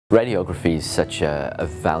Radiography is such a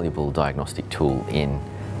valuable diagnostic tool in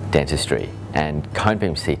dentistry, and cone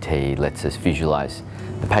beam CT lets us visualise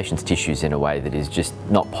the patient's tissues in a way that is just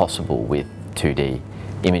not possible with 2D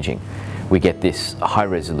imaging. We get this high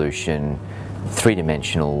resolution,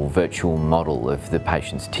 three-dimensional virtual model of the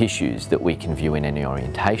patient's tissues that we can view in any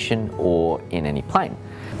orientation or in any plane.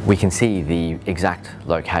 We can see the exact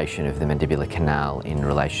location of the mandibular canal in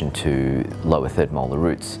relation to lower third molar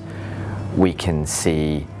roots. We can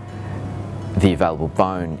see the available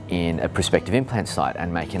bone in a prospective implant site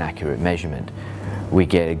and make an accurate measurement. We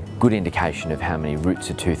get a good indication of how many roots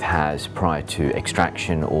a tooth has prior to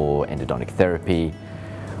extraction or endodontic therapy.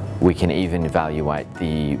 We can even evaluate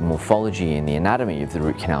the morphology and the anatomy of the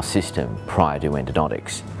root canal system prior to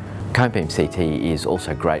endodontics. Cone beam CT is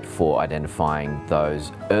also great for identifying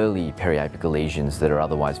those early periapical lesions that are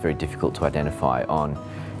otherwise very difficult to identify on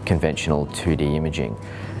conventional 2D imaging.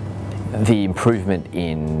 The improvement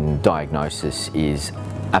in diagnosis is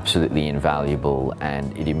absolutely invaluable,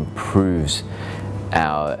 and it improves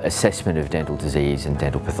our assessment of dental disease and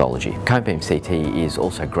dental pathology. Cone beam CT is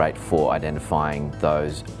also great for identifying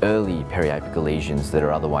those early periapical lesions that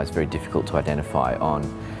are otherwise very difficult to identify on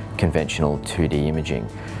conventional 2D imaging.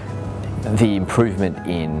 The improvement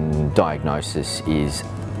in diagnosis is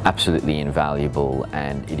absolutely invaluable,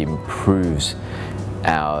 and it improves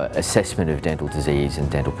our assessment of dental disease and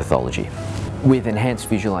dental pathology. With enhanced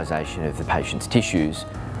visualisation of the patient's tissues,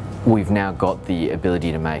 we've now got the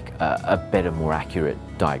ability to make a better, more accurate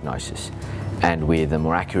diagnosis. And with a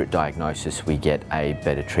more accurate diagnosis, we get a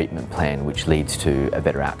better treatment plan, which leads to a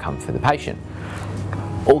better outcome for the patient.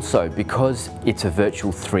 Also, because it's a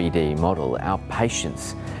virtual 3D model, our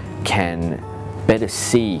patients can better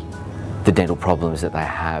see the dental problems that they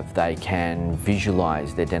have. They can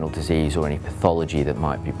visualise their dental disease or any pathology that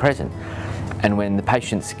might be present. And when the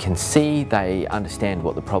patients can see, they understand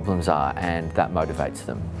what the problems are, and that motivates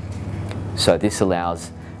them. So this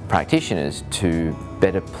allows practitioners to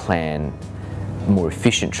better plan more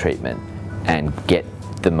efficient treatment and get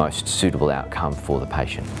the most suitable outcome for the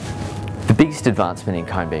patient. The biggest advancement in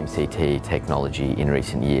cone beam CT technology in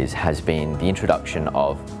recent years has been the introduction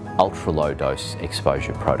of ultra-low dose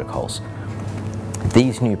exposure protocols.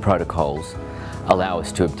 These new protocols allow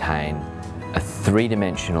us to obtain a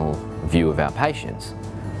three-dimensional view of our patients,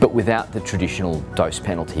 but without the traditional dose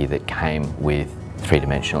penalty that came with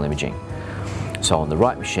three-dimensional imaging. So on the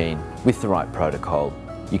right machine, with the right protocol,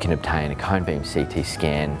 you can obtain a cone beam CT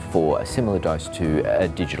scan for a similar dose to a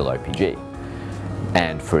digital OPG.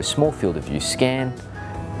 And for a small field of view scan,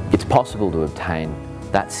 it's possible to obtain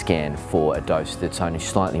that scan for a dose that's only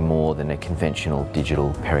slightly more than a conventional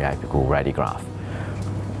digital periapical radiograph.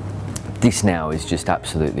 This now is just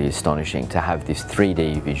absolutely astonishing to have this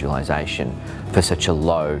 3D visualization for such a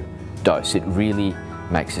low dose. It really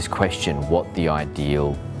makes us question what the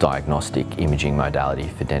ideal diagnostic imaging modality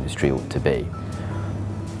for dentistry ought to be.